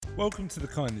Welcome to the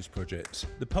Kindness Project,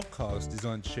 the podcast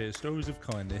designed to share stories of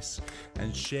kindness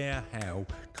and share how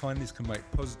kindness can make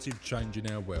positive change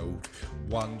in our world,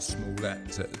 one small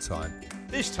act at a time.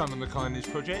 This time on the Kindness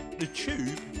Project, the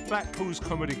Tube, Blackpool's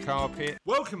Comedy Carpet.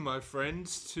 Welcome, my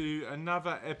friends, to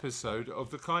another episode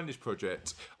of the Kindness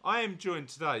Project. I am joined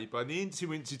today by the Incy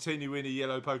Wincy Teeny Winny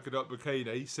Yellow Polka Dot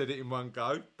Bikini, said it in one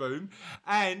go, boom,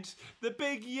 and the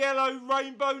big yellow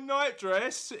rainbow night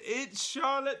dress. It's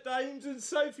Charlotte Dames and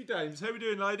Sophie Dames. How are we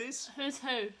doing, ladies? Who's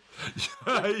who?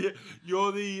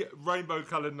 You're the rainbow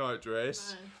coloured night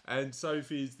dress, and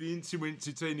Sophie is the Incy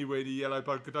Wincy Teeny Weeny Yellow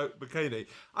Polka Dot Bikini.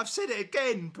 I've said it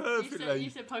again perfectly. You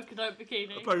said polka dot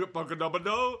bikini. Polka dot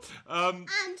no. And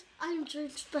I'm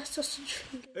joined by Sausage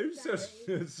Fingers.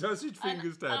 Who's Sausage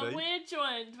Fingers Daddy? And we're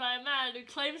joined by a man who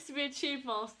claims to be a tube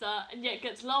master and yet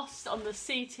gets lost on the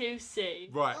C2C.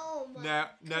 Right. Oh my now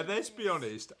let's be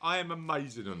honest. I am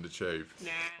amazing on the tube. Nah.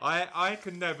 I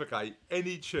can navigate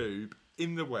any tube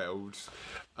in the world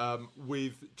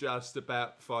with just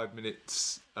about 5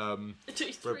 minutes It took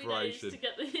you 3 days preparation. to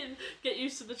get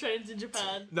used to the trains in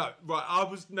Japan. No, right. I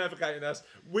was navigating us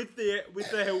with the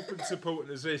help and support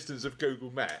and assistance of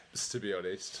Google Maps. To be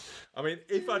honest, I mean,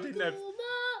 if I didn't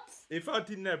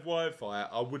have Wi-Fi,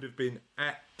 I would have been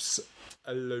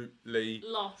absolutely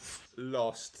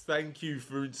lost. Thank you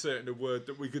for inserting a word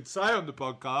that we could say on the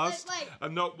podcast, Wait.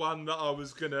 and not one that I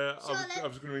was gonna Can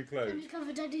include. you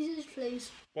cover Daddy's ears,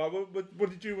 please? Well, what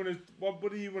did you want to? What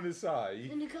do you want to say?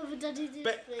 Can you cover Daddy's ears,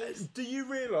 But please? do you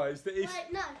realise that if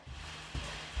Wait, no.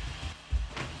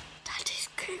 Daddy's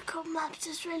Google Maps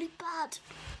is really bad.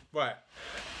 right,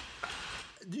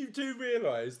 you do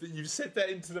realise that you've said that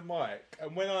into the mic,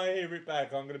 and when I hear it back,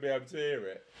 I'm going to be able to hear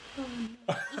it.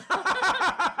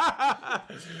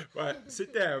 Right,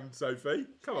 sit down, Sophie.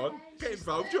 Come on, get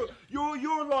involved. You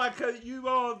are like a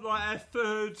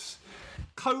third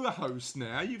co-host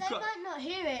now. They might not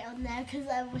hear it on there because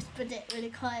I whispered it really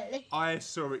quietly. I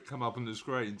saw it come up on the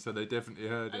screen, so they definitely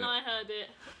heard And it. I heard it.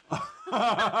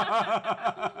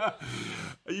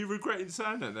 Are you regretting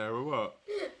saying that there or what?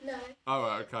 No. Oh,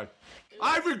 right, okay.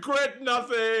 I regret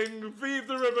nothing. Vive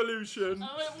the revolution.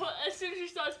 As soon as you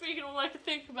started speaking, all I could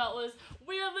think about was,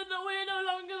 we're no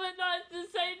longer the knights that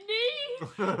say ni.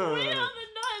 We are the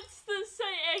knights that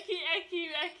say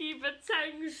eki,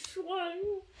 batang,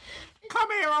 swung.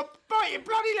 Come here, I'll bite your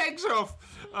bloody legs off.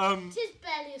 It is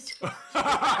barely a square.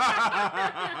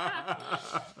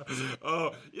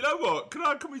 Oh, you know what?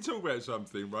 Can we talk about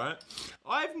something, right?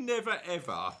 I've never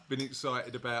ever been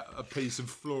excited about a piece of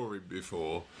flooring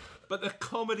before, but the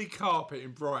comedy carpet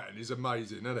in Brighton is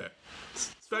amazing, isn't it?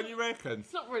 Don't you reckon?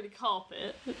 It's not really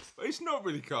carpet. It's not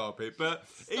really carpet, but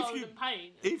Stone and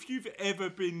paint. if you've ever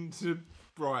been to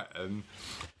Brighton,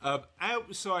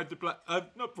 outside the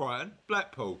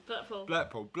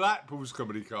Blackpool's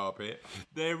comedy carpet,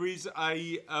 there is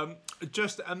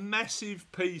just a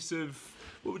massive piece of,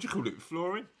 what would you call it,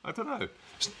 flooring? I don't know.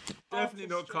 It's definitely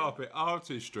not carpet,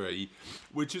 artistry,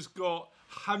 which has got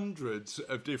hundreds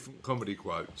of different comedy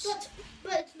quotes.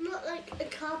 But it's not like a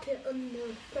carpet on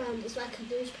the ground, it's like a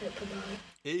newspaper bar.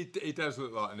 It does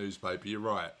look like a newspaper, you're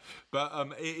right. But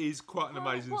it is quite an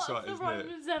amazing sight, isn't it? What have the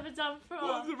Romans ever done for What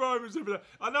us? have the Romans ever done?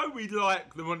 I know we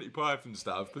like the Monty Python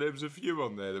stuff, but there was a few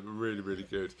on there that were really, really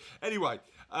good. Anyway,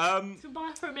 It's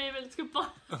goodbye from him and it's goodbye.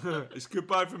 it's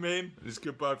goodbye from him and it's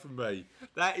goodbye from me.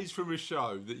 That is from a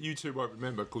show that you two won't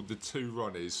remember called The Two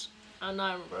Ronnies. I know,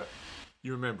 I remember it.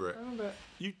 You remember it? I remember it.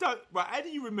 You don't. Right? How do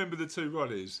you remember The Two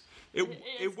Ronnies? It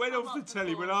It's went come off the up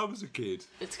telly before. when I was a kid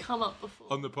It's come up before.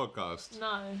 on the podcast.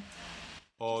 No.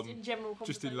 On In general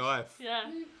just in conversation. life. Yeah.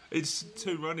 It's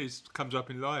Two Ronnies comes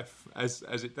up in life as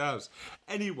it does.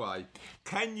 Anyway,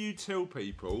 can you tell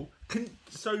people?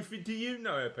 Sophie, do you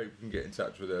know how people can get in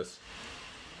touch with us?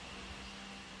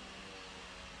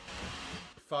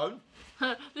 Phone.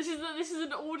 This is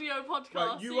an audio podcast.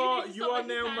 Right, so you can are stop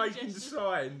now hand making gestures.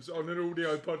 signs on an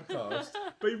audio podcast.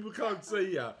 People can't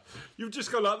see you. You've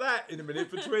just got like that in a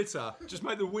minute for Twitter. Just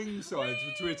make the wing signs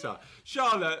for Twitter.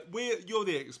 Charlotte, you're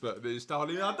the expert at this,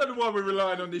 darling. I don't know why we're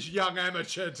relying on this young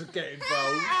amateur to get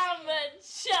involved.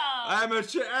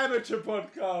 Amateur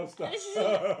podcaster. This is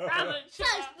amateur.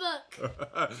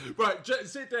 Facebook! Right,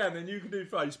 sit down and you can do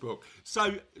Facebook.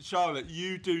 So, Charlotte,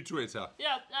 you do Twitter.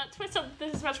 Yeah, Twitter,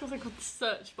 there's this magical thing called the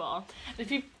search bar. And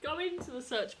if you go into the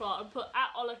search bar and put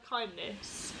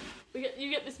 @OlaKindness, you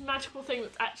get this magical thing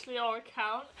that's actually our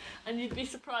account, and you'd be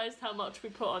surprised how much we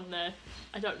put on there.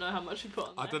 I don't know how much we put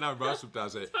on there. I don't know, Russell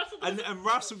does it. Russell does And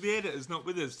Russell, the editor's not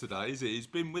with us today, is he? He's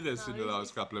been with us in the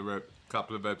last couple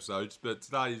of episodes, but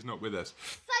today he's not with us.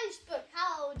 Facebook!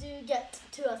 How do you get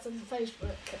to us on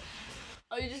Facebook?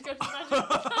 Oh, you just go to the magic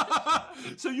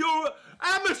So you're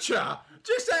amateur.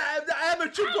 Just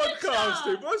amateur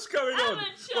podcasting. What's going on?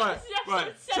 Amateur.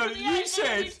 Right. So you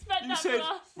said,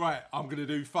 right, I'm going to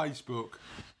do Facebook.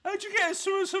 How'd you get us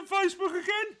on Facebook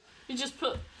again? You just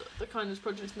put the Kindness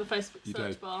Project in the Facebook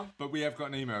search bar. But we have got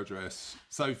an email address.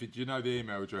 Sophie, do you know the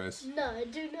email address? No, I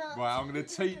do not. Right, I'm going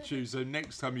to teach you so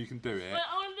next time you can do it. Wait,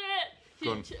 I want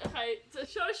to do it. Okay, so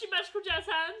show us your magical jazz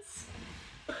hands.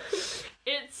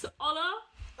 It's Ola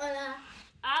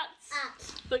at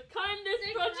the Kindness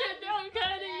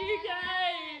Project.co.uk.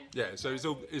 Yeah, so it's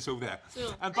all there.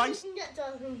 Yeah. And You can get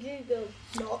that from Google.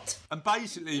 Not. And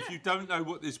basically, if you don't know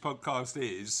what this podcast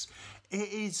is,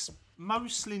 it is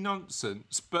mostly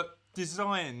nonsense, but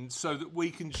designed so that we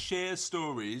can share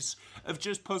stories of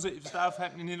just positive stuff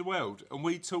happening in the world. And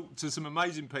we talk to some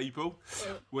amazing people.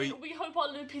 We hope our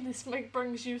loopiness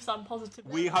brings you some positive.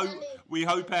 We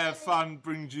hope our fun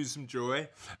brings you some joy.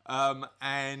 We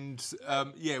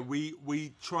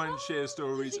try and share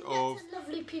stories of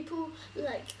lovely people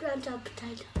like Grandad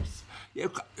Potatoes. Yeah,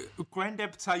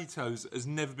 Grandad Potatoes has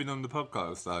never been on the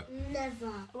podcast though.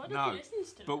 Never. No,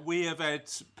 but we have had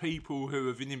people who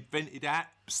have invented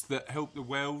apps that help the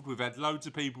world. We've had loads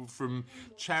of people from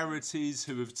charities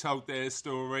who have told their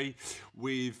story.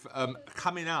 We've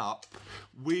coming up,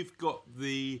 we've got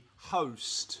the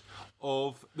host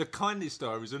of the Kindness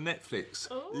Diaries on Netflix,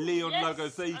 Leon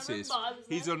Logothetis.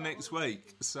 He's on next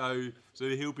week, so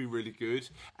he'll be really good.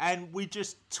 And we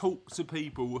just talk to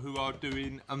people who are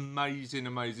doing amazing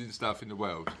stuff in the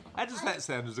world. How does that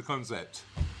sound as a concept?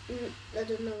 I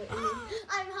don't know what you mean.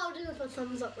 I'm holding up a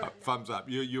thumbs up right now. Thumbs up.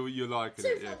 You're liking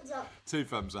it. Thumbs up. 2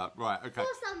 thumbs up. Right. Okay. 4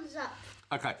 thumbs up.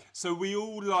 Okay. So we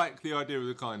all like the idea of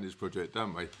the Kindness Project,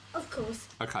 don't we? Of course.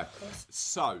 Okay.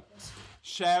 So,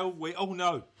 shall we? Oh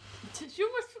no. You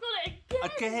almost forgot it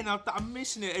again. I'm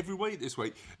missing it every week this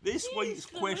week. This week's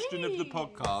question of the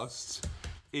podcast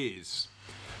is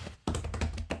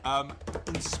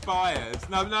inspired.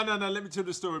 No. Let me tell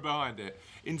the story behind it.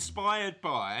 Inspired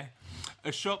by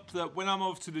a shop that when I'm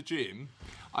off to the gym,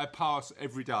 I pass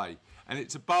every day, and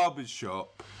it's a barber's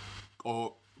shop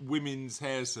or women's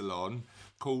hair salon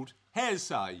called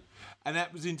Hairsay, and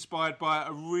that was inspired by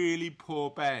a really poor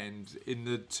band in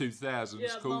the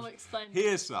 2000s called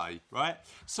Hairsay, right?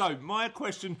 So my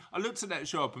question, I looked at that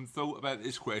shop and thought about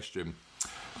this question.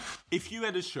 If you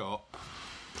had a shop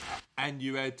and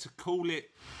you had to call it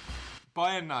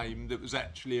by a name that was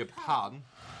actually a pun,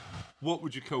 what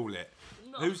would you call it?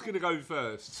 Who's going to go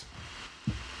first?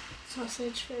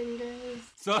 Sausage fingers.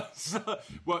 So,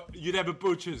 what? You'd have a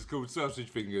butcher's called Sausage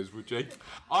Fingers, would you?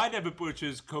 I'd have a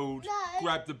butcher's called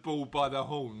Grab the Bull by the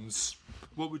Horns.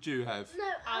 What would you have? No,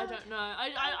 I don't know.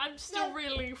 I'm still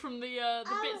reeling from the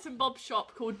Bits and Bob's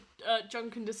shop called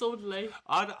Junk and Disorderly.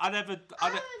 I would have a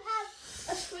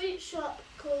sweet shop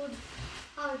called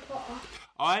Harry Potter.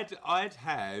 I'd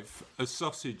have a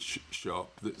sausage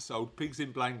shop that sold pigs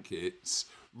in blankets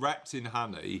wrapped in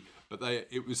honey, but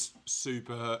it was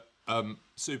super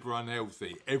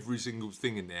unhealthy. Every single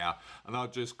thing in there, and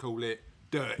I'd just call it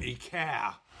Dirty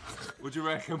Cow. What do you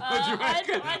reckon? I thought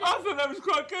that was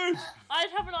quite good. I'd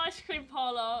have an ice cream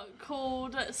parlour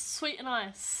called Sweet and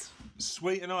Ice.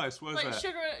 Sweet and Ice, what's that?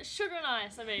 Sugar and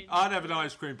Ice, I mean. I'd have an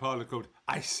ice cream parlour called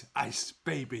Ice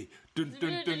Baby. Dun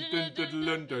dun dun dun dun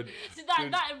London. See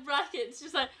that in brackets,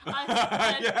 just like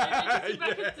Ice Baby.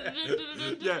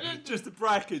 Yeah, just the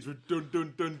brackets with dun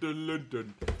dun dun dun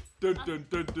London. Dun dun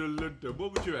dun dun London.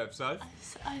 What would you have, Soph?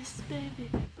 Ice Baby.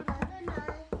 I don't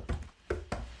know.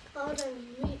 I would have a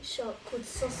meat shop called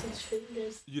Sausage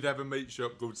Fingers. You'd have a meat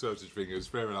shop called Sausage Fingers,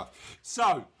 fair enough.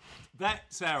 So,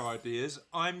 that's our ideas.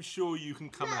 I'm sure you can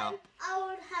come out. I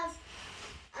would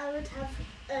have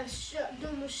a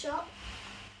normal shop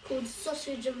called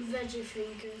Sausage and Veggie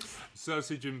Fingers.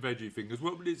 Sausage and Veggie Fingers.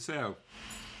 What would it sell?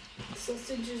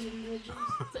 Sausages and veggies.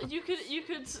 So you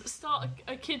could start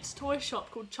a kids' toy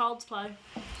shop called Child's Play.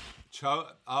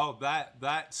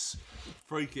 That's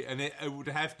freaky, and it would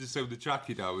have to sell the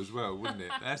Chucky dough as well, wouldn't it?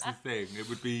 That's the thing. It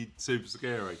would be super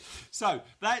scary. So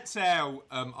that's our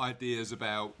ideas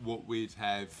about what we'd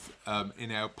have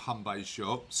in our pun-based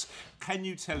shops. Can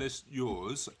you tell us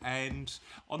yours? And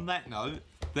on that note,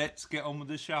 let's get on with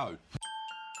the show.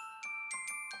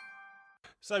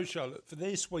 So, Charlotte, for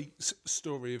this week's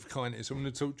story of kindness, I'm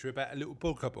going to talk to you about a little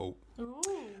book I bought. Ooh.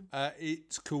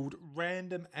 It's called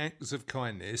Random Acts of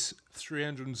Kindness,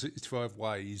 365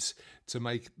 Ways to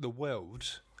Make the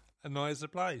World a Nicer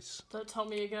Place. Don't tell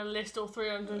me you're going to list all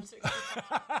 360.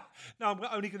 No, I'm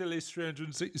only going to list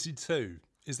 362.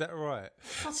 Is that all right?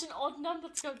 Such an odd number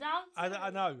to go down to. I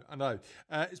know.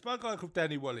 It's by a guy called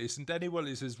Danny Wallace, and Danny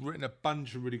Wallace has written a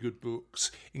bunch of really good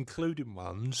books, including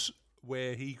ones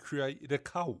where he created a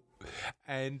cult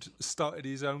and started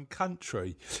his own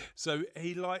country. So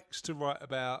he likes to write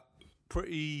about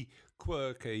pretty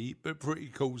quirky but pretty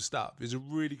cool stuff. He's a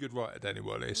really good writer, Danny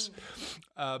Wallace.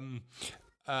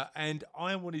 And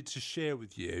I wanted to share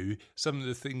with you some of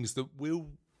the things that we're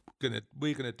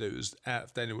gonna do as out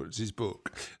of Danny Wallace's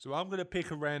book. So I'm gonna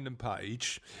pick a random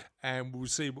page, and we'll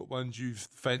see what ones you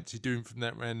fancy doing from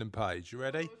that random page. You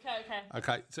ready?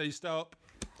 Okay. So you stop.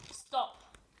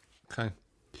 Stop. Okay.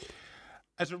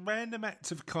 As a random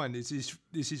act of kindness,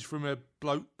 this is from a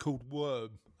bloke called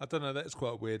Worm. I don't know, that's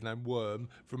quite a weird name, Worm,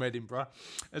 from Edinburgh.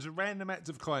 As a random act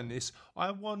of kindness,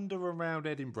 I wander around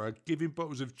Edinburgh giving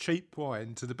bottles of cheap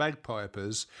wine to the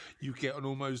bagpipers you get on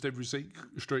almost every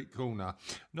street corner.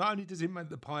 Not only does it make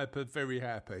the piper very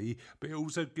happy, but it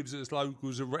also gives us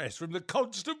locals a rest from the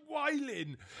constant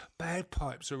wailing.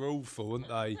 Bagpipes are awful, aren't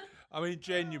they? I mean,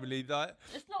 genuinely, that.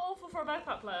 It's not awful for a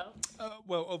bagpipe player.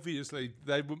 Well, obviously,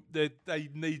 they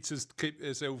need to keep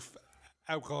themselves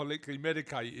alcoholically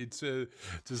medicated to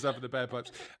suffer the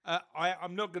bagpipes.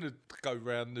 I'm not going to go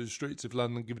around the streets of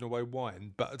London giving away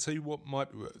wine, but I'll tell you what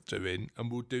might be worth doing,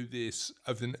 and we'll do this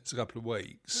over the next couple of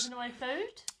weeks. Giving away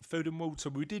food? Food and water.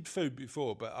 We did food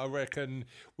before, but I reckon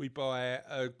we buy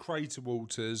a crate of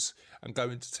waters and go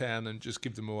into town and just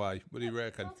give them away. What do you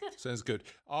reckon? Sounds good. Sounds good.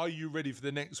 Are you ready for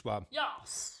the next one?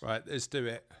 Yes. Right, let's do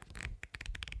it.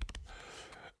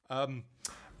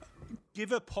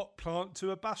 Give a pot plant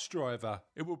to a bus driver.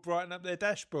 It will brighten up their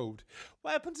dashboard.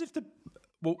 What happens if the...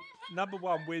 Well, number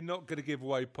one, we're not going to give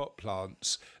away pot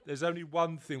plants. There's only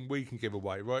one thing we can give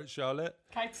away, right, Charlotte?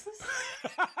 Cactuses?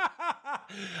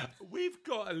 We've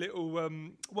got a little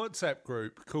WhatsApp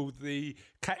group called the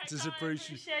Cactus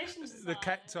Appreciation Society. The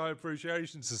Cacti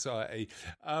Appreciation Society,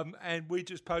 and we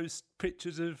just post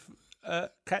pictures of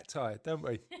cacti, don't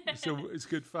we? So it's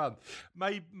good fun.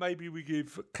 Maybe we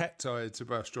give cacti to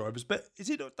bus drivers, but is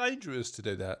it not dangerous to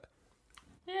do that?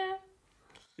 Yeah.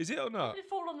 Is it or not? They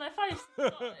fall on their face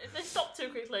if they stop too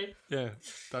quickly. Yeah,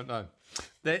 don't know.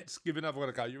 Let's give another one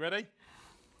a go. You ready?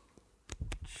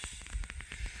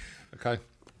 Okay.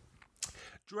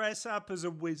 Dress up as a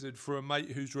wizard for a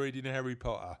mate who's reading Harry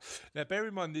Potter. Now, bear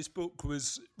in mind, this book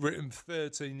was written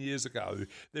 13 years ago.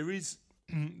 There is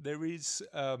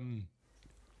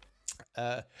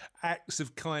acts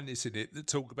of kindness in it that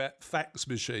talk about fax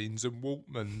machines and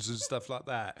Walkmans and stuff like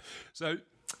that. So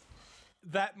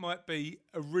that might be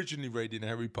originally reading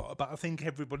Harry Potter, but I think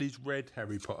everybody's read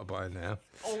Harry Potter by now.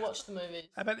 Or watch the movies.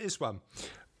 How about this one?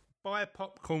 Buy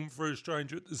popcorn for a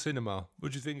stranger at the cinema.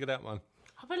 What do you think of that one?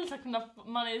 I barely took enough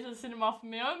money to the cinema for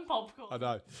my own popcorn. I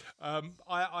know.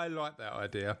 I like that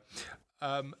idea. Do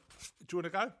you want to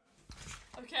go?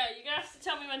 Okay, you're going to have to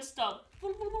tell me when to stop.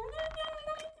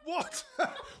 What?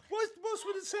 What's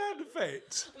with the sound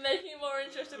effect? Making it more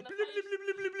interesting. The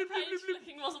page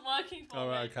flicking wasn't working for me. All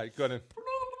right, okay, go on then.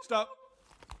 Stop.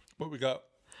 What we got?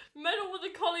 Medal with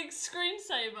a colleague's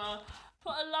screensaver.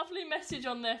 Put a lovely message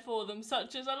on there for them,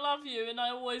 such as "I love you and I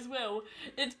always will."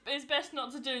 It's best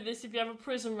not to do this if you have a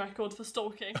prison record for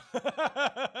stalking.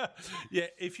 Yeah,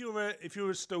 if you're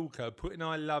a stalker, putting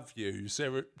 "I love you"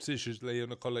 surreptitiously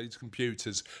on a colleague's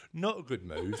computers, not a good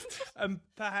move. And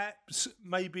perhaps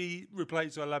maybe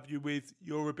replace "I love you" with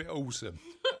 "You're a bit awesome."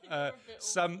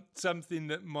 Something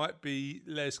that might be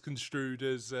less construed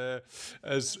as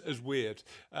weird.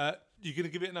 You gonna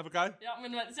give it another go? Yeah, I'm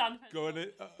gonna make the sound effect. Go on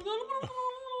it.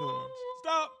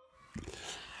 Stop.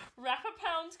 Wrap a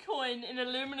pound coin in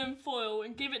aluminium foil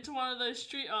and give it to one of those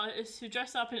street artists who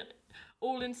dress up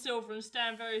all in silver and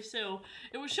stand very still.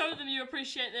 It will show them you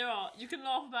appreciate their art. You can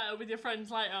laugh about it with your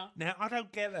friends later. Now, I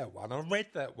don't get that one. I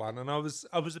read that one and I was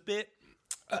a bit...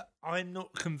 I'm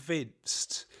not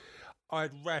convinced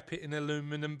I'd wrap it in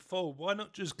aluminium foil. Why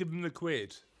not just give them the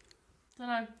 £1? I don't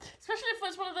know. Especially if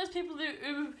it's one of those people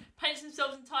who paints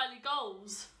themselves entirely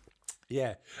goals.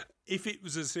 Yeah. If it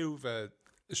was a silver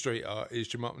street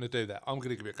artist, you might want to do that. I'm going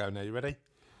to give it a go now. You ready?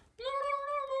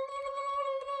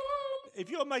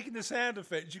 If you're making the sound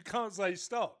effects, you can't say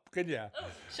stop, can you? Oh,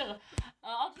 shut up.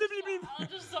 I'll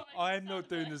just stop making I'm not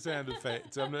doing the sound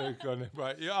effects. I'm not going to...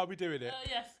 Right, yeah, I'll be doing it.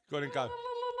 Yes. Go on and go.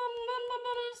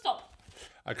 Stop.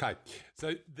 Okay,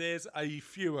 so there's a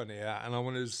few on here, and I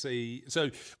want to see...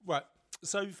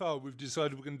 So far we've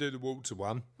decided we're going to do the water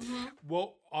one. Mm-hmm.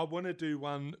 What I want to do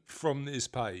one from this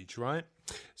page, right?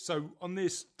 So on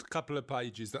this couple of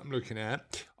pages that I'm looking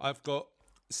at, I've got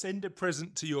send a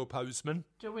present to your postman.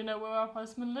 Do we know where our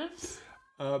postman lives?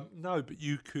 No, but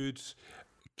you could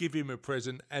give him a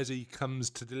present as he comes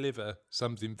to deliver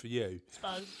something for you.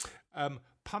 Suppose.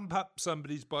 Pump up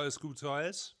somebody's bicycle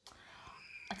tyres.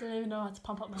 I don't even know how to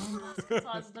pump up my own bicycle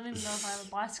tires. I don't even know if I have a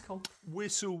bicycle.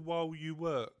 Whistle while you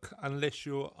work, unless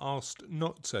you're asked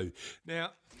not to.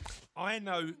 Now, I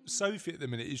know Sophie at the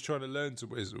minute is trying to learn to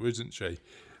whistle, isn't she?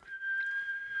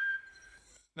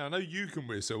 Now, I know you can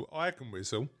whistle. I can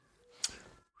whistle.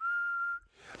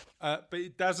 But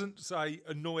it doesn't say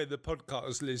annoy the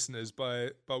podcast listeners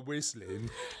by whistling.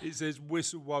 It says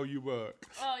whistle while you work.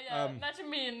 Oh, yeah. Imagine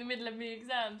me in the middle of my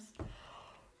exams.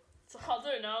 So I can't do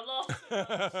it now.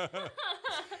 I laughed.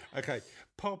 Okay.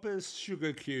 Pop a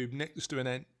sugar cube next to an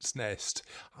ant's nest.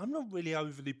 I'm not really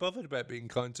overly bothered about being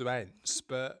kind to ants,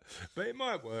 but it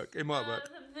might work. It might work.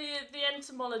 The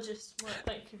entomologist might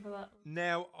thank you for that.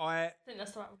 I think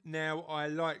that's the right one. Now, I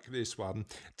like this one.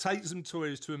 Take some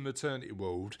toys to a maternity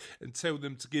ward and tell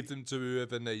them to give them to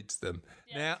whoever needs them.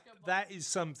 Yeah, now, that is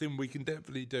something we can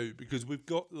definitely do because we've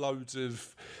got loads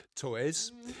of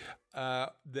toys.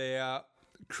 They're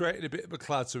creating a bit of a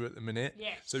clutter at the minute.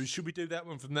 Yes. So should we do that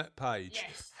one from that page?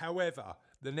 Yes. However,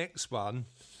 the next one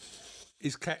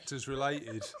is cactus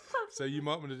related. So you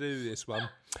might want to do this one.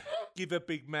 Give a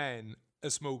big man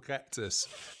a small cactus.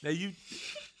 Now, you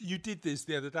did this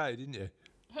the other day, didn't you?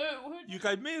 Who You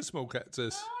gave me a small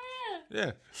cactus. Oh,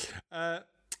 yeah. Yeah.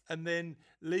 And then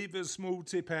leave a small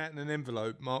tip out in an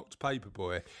envelope marked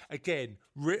Paperboy. Again,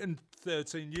 written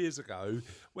 13 years ago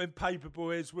when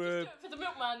Paperboys were... Do it for the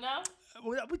milkman now.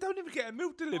 We don't even get a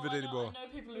milk delivered anymore. I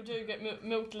know people who do get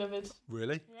milk delivered.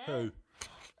 Really? Yeah. Who?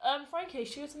 Frankie,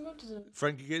 she gets some milk delivered.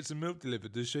 Frankie gets some milk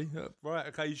delivered, does she? Right,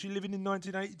 okay. Is she living in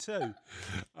 1982?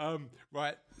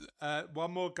 Right,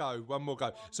 one more go.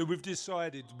 So we've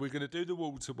decided we're going to do the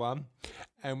water one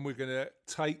and we're going to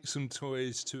take some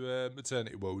toys to a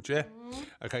maternity ward, yeah?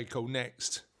 Okay, cool.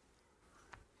 Next.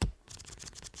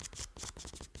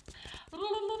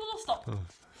 Stop.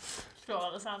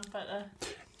 Got the sound effect there.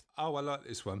 Oh, I like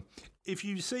this one. If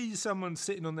you see someone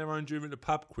sitting on their own during a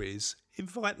pub quiz,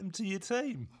 invite them to your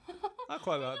team. I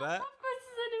quite like that. Pub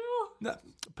quizzes anymore. No,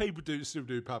 people still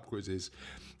do pub quizzes.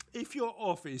 If your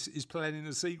office is planning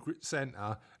a secret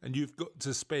Santa and you've got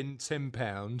to spend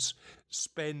 £10,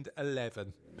 spend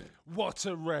 11. What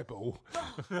a rebel!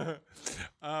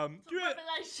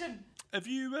 Revelation. Have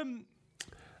you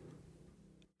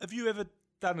ever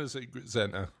done a secret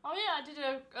Santa? Oh yeah, I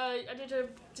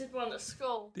did one at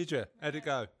school. Did you? How'd it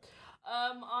go?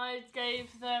 I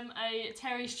gave them a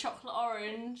Terry's chocolate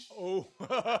orange. Oh,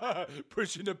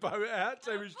 pushing a boat out,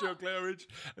 Terry's chocolate orange.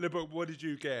 And a book. What did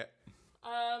you get?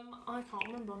 I can't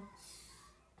remember.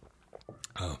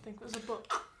 Oh. I think it was a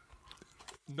book.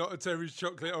 Not a Terry's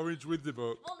chocolate orange with the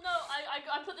book. Well, no, I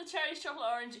put the Terry's chocolate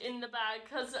orange in the bag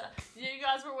because you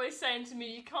guys were always saying to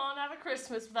me, you can't have a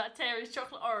Christmas without Terry's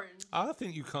chocolate orange. I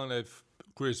think you can't have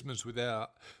Christmas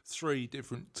without 3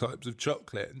 different types of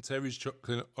chocolate, and Terry's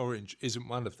chocolate orange isn't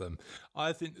one of them.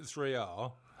 I think the 3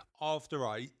 are After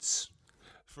Eights,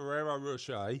 Ferrero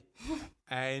Rocher,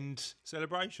 and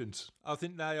Celebrations. I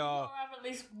think they are. Or have at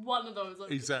least one of those. On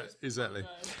Exactly.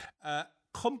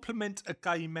 Compliment a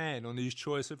gay man on his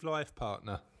choice of life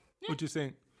partner. Yeah. What do you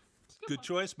think? Good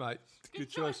choice, mate. Good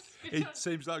choice. He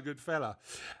seems like a good fella.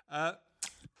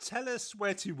 Tell a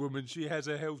sweaty woman she has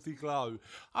a healthy glow.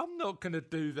 I'm not going to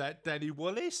do that, Danny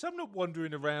Wallace. I'm not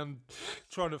wandering around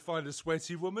trying to find a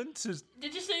sweaty woman.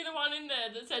 Did you see the one in there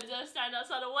that said stand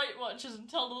outside of Weight Watchers and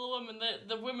tell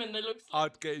the women they look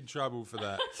like? I'd get in trouble for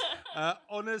that.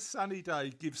 On a sunny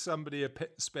day, give somebody a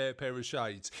spare pair of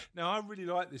shades. Now, I really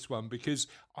like this one because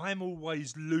I'm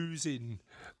always losing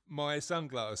my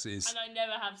sunglasses. And I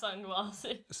never have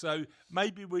sunglasses. So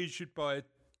maybe we should buy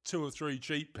 2 or 3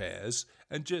 cheap pairs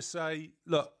and just say,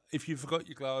 look, if you forgot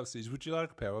your glasses, would you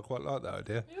like a pair? I quite like that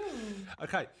idea.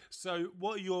 Okay, so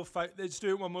what are your let's do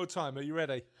it one more time. Are you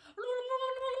ready?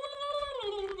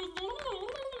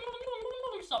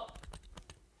 Stop.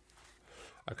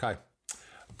 Okay.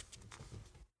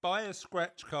 Buy a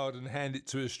scratch card and hand it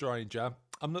to a stranger.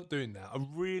 I'm not doing that.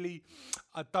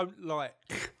 I don't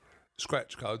like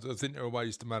scratch cards. I think they're a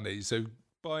waste of money. So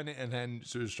buying it and handing it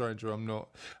to a stranger, I'm not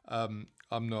going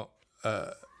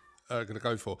to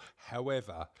go for.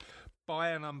 However, buy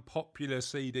an unpopular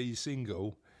CD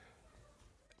single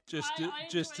just to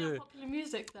popular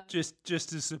music, though. just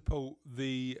to support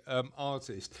the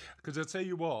artist. Because I tell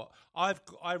you what, I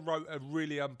wrote a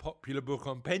really unpopular book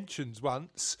on pensions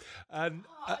once, and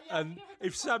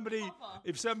if somebody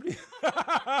it was that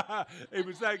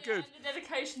good. The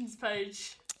dedications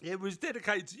page. It was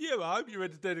dedicated to you. I hope you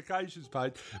read the dedications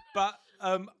page. But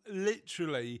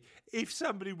literally, if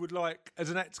somebody would like,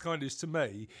 as an act of kindness to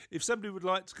me, if somebody would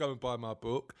like to go and buy my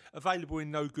book, available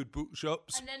in no good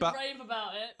bookshops, and then rave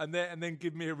about it, and then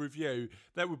give me a review,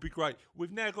 that would be great.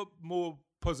 We've now got more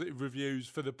positive reviews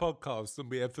for the podcast than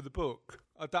we have for the book.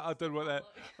 I don't know what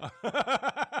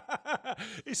that...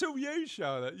 It's all you,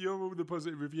 Charlotte. You're all the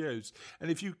positive reviews.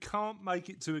 And if you can't make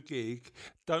it to a gig,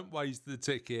 don't waste the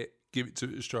ticket. Give it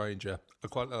to a stranger. I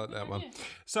quite like that one.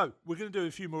 So we're going to do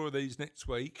a few more of these next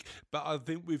week, but I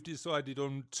think we've decided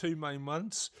on two main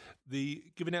ones, the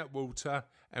giving out water,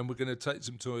 and we're going to take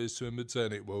some toys to a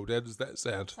maternity ward. How does that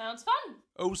sound? Sounds fun.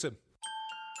 Awesome.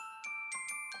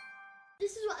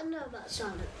 This is what I know about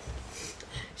Charlotte.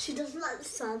 She doesn't like the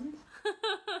sun.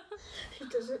 She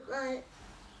doesn't like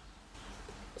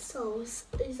souls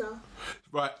either.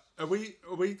 Right, are we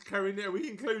carrying it? Are we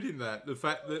including that? The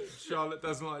fact that Charlotte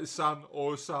doesn't like the sun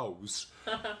or souls?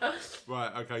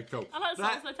 Right, okay, cool. I like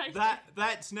souls, they're tasty.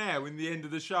 That's now in the end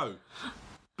of the show.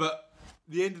 But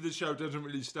the end of the show doesn't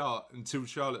really start until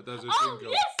Charlotte does her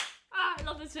jingle. Yes! I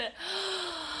love this bit.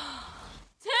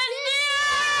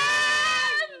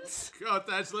 God,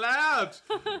 that's loud.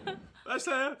 That's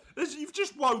loud. You've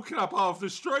just woken up half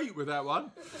the street with that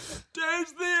one.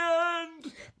 There's the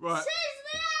end. Right. This is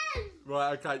the end.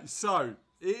 Right, okay. So,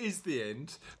 it is the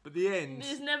end, but the end...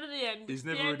 It's never the end. It's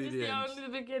never really the end. It's only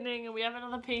the beginning, and we have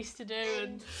another piece to do,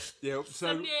 and yeah, so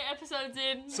 78 episodes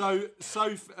in. So,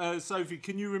 Sophie,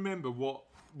 can you remember what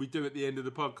we do at the end of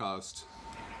the podcast?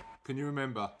 Can you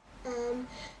remember?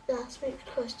 Last week's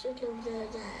question of the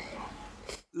day.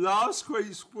 Last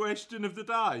week's question of the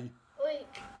day.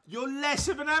 You're less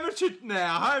of an amateur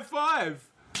now. High five.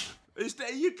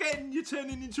 You're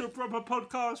turning into a proper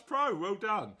podcast pro. Well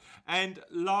done. And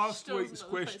last week's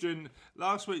question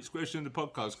of the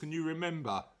podcast. Can you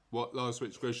remember what last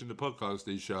week's question of the podcast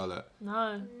is, Charlotte?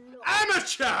 No.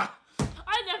 Amateur.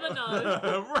 I never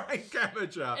know. Rank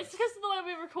amateur. It's because of the way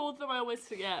we record them, I always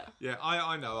forget. Yeah,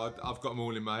 I know. I've got them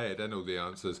all in my head and all the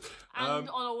answers. And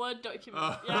on a Word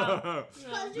document. Yeah.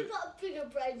 Because you've got a bigger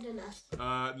brain than us.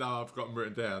 No, I've got them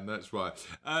written down. That's right.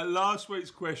 Last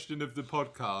week's question of the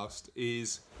podcast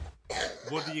is,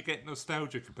 what do you get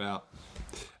nostalgic about?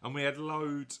 And we had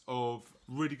loads of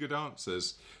really good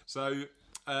answers. So,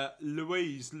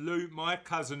 my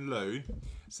cousin Lou,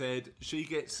 said she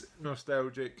gets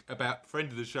nostalgic about,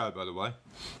 friend of the show, by the way,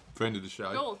 friend of the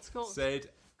show, said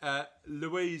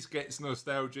Louise gets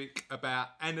nostalgic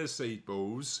about Aniseed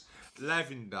balls,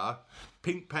 lavender,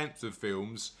 Pink Panther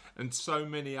films, and so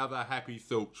many other happy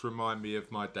thoughts remind me of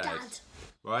my dad.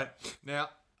 Right?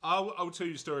 Now, I'll tell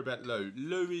you a story about Lou.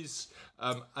 Lou is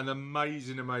an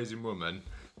amazing woman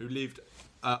who lived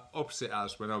opposite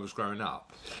us when I was growing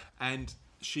up, and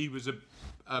she was a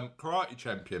karate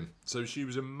champion, so she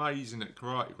was amazing at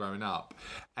karate growing up.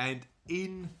 And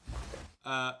in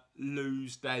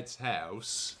Lou's dad's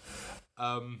house,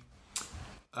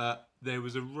 there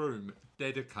was a room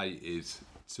dedicated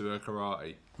to her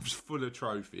karate. It was full of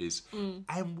trophies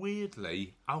and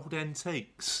weirdly old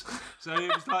antiques. So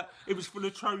it was full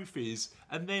of trophies,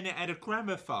 and then it had a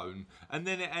gramophone, and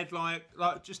then it had like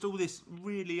just all this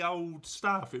really old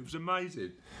stuff. It was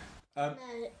amazing.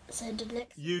 Send the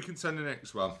next. You can send the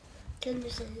next one. Can you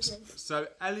send it? So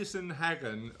Alison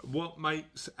Hagan, what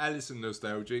makes Alison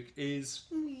nostalgic is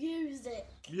music.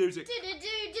 And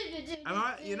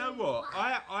you know what?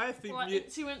 I think like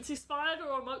Itsy Wincy Spider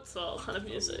or Mozart kind of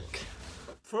music.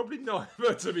 Probably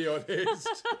neither, to be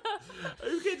honest.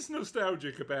 Who gets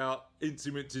nostalgic about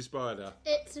Itsy Wincy Spider?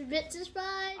 Itsy Wincy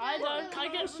Spider. I don't. I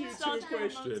get nostalgic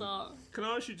about Mozart. Can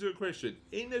I ask you a question?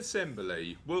 In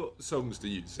assembly, what songs do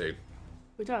you sing?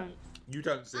 We don't. You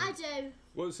don't sing? I do.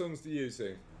 What songs do you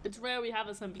sing? It's rare we have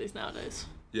assemblies nowadays.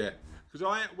 Yeah.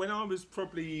 Because when I was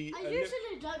probably... I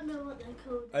usually don't know what they're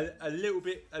called. A little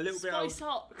bit old. Spotty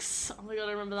Socks. Oh my god,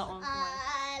 I remember that one.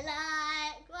 I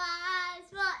like my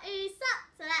spotty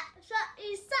socks. I like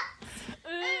spotty socks. Ooh,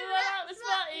 I like my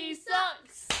spotty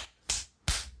socks.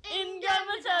 In go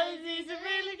my toesies, I'm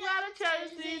really glad I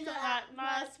chose these. I like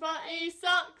my spotty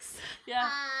socks. Yeah.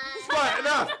 Right,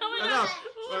 enough.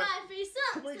 Fluffy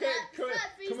socks.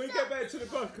 Can we get back to the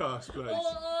podcast, please?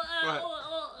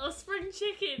 Or spring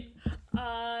chicken.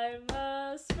 I'm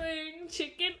a spring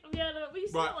chicken. Yeah, no, we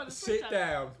right, sit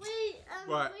down. We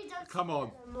don't come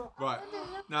on. Right,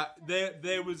 now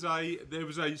there was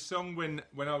a song when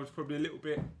I was probably a little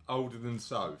bit older than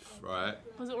Soph, right?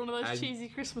 Was it one of those cheesy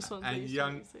Christmas ones? And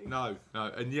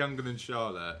and younger than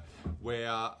Charlotte,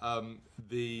 where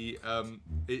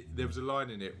there was a line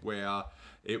in it where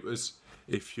it was.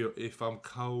 If I'm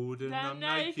cold and I'm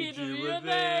naked, you were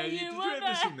there. Did you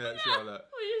ever sing that, Charlotte?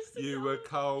 You were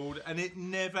cold, and it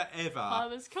never ever. I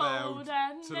was cold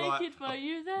and naked. Were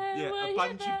you there? Yeah, a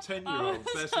bunch of 10-year-olds.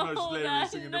 That's the most Cold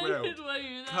hilarious and thing in the world. naked were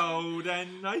you there? Cold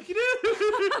and naked.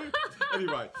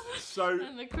 Anyway, so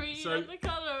And the cream and the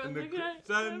colour and the cake.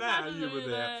 doesn't matter, you were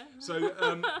there. So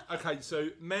okay, so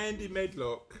Mandy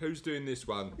Medlock, who's doing this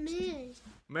one? Me.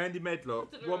 Mandy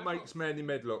Medlock. What makes Mandy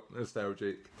Medlock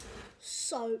nostalgic?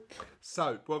 Soap.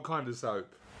 Soap. What kind of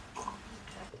soap?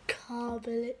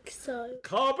 Carbolic soap.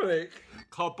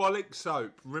 Carbolic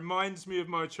soap reminds me of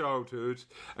my childhood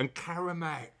and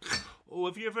Caramac. Oh,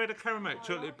 have you ever had a Caramac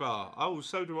chocolate bar? Oh,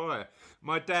 so do I.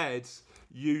 My dad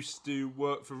used to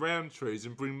work for Roundtrees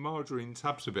and bring margarine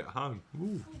tubs of it home.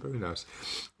 Ooh, very nice.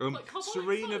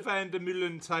 Serena soap? van der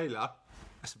Meulen-Taylor.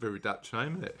 That's a very Dutch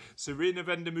name, isn't it? Serena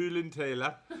van der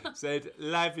Meulen-Taylor said,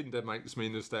 lavender makes me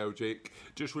nostalgic.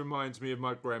 Just reminds me of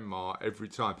my grandma every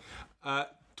time.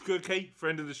 Cookie,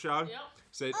 friend of the show, Yep.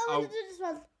 said, I'm going to do this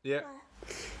one. yeah.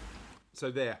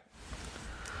 So there.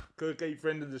 Cookie,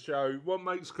 friend of the show. What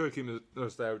makes Cookie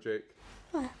nostalgic?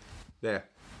 Where? There.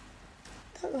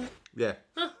 That one. Yeah.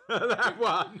 That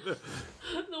one.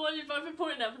 The one you've both been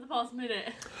pointing at for the past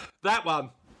minute. That one.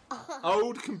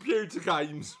 Old computer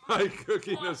games make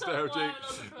Cookie nostalgic. Why am I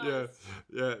not surprised?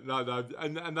 Yeah, no,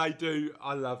 and they do.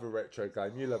 I love a retro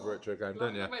game. You love a retro game,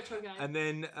 don't you? Love a retro game. And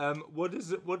then, what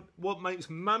is it? What makes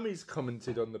Mummy's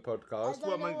commented on the podcast? I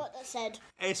don't know what that said.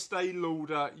 Estee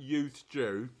Lauder Youth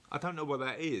Jew. I don't know what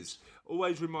that is.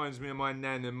 Always reminds me of my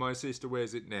nan, and my sister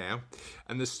wears it now.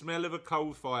 And the smell of a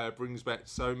coal fire brings back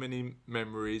so many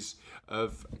memories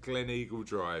of Glen Eagle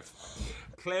Drive.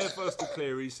 Claire Foster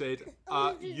Cleary said,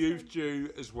 Youth Jew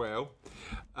as well.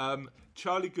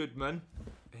 Charlie Goodman,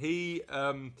 he,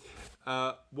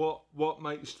 what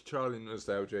makes Charlie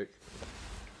nostalgic?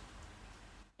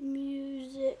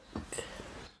 Music.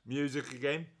 Music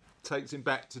again. Takes him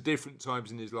back to different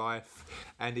times in his life,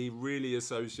 and he really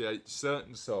associates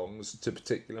certain songs to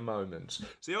particular moments.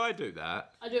 See, I do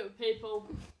that. I do it with people.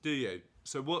 Do you?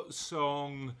 So what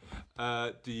song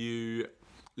do you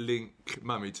link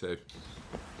Mummy to?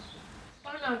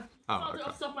 I don't know. Oh, I'll do it okay.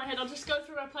 off the top of my head. I'll just go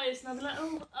through my playlist and I'll be like,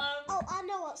 Oh, I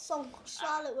know what song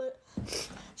Charlotte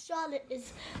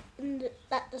is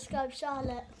that describes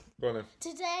Charlotte. Go on then.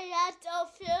 Today I don't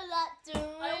feel like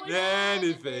doing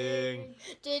Anything.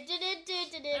 I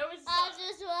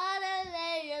just wanna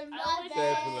lay in my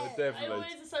bed. I Definitely.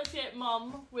 always associate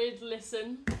Mum with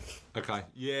Listen. Okay.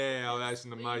 Yeah, oh, that's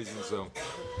an amazing song.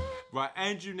 Right,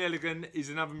 Andrew Nelligan is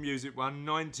another music one,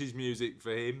 90s music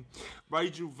for him.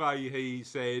 Rachel Vahey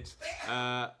said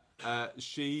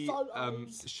she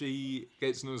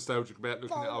gets nostalgic about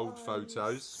looking at old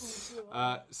photos.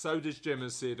 So does Gemma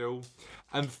Siddle.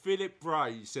 And Philip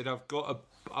Bray said, I've got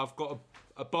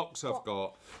a box I've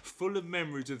got full of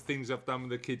memories of things I've done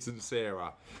with the kids and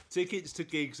Sarah. Tickets to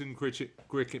gigs and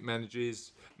cricket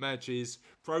matches,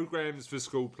 programmes for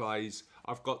school plays.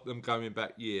 I've got them going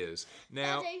back years.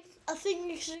 Now, Daddy, I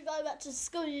think you should go back to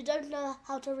school. You don't know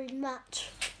how to read match.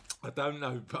 I don't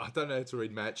know how to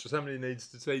read match. Somebody needs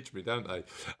to teach me, don't they?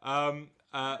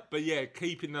 But yeah,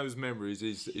 keeping those memories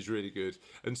is really good.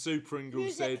 And Sue Pringle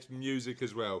said music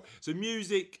as well. So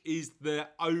music is the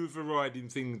overriding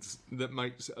thing that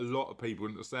makes a lot of people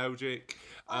nostalgic.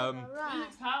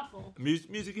 Music's powerful.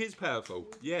 Music is powerful.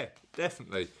 Yeah,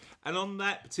 definitely. And on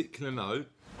that particular note,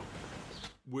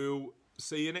 we'll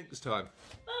see you next time.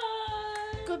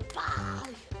 Bye. Goodbye.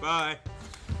 Bye.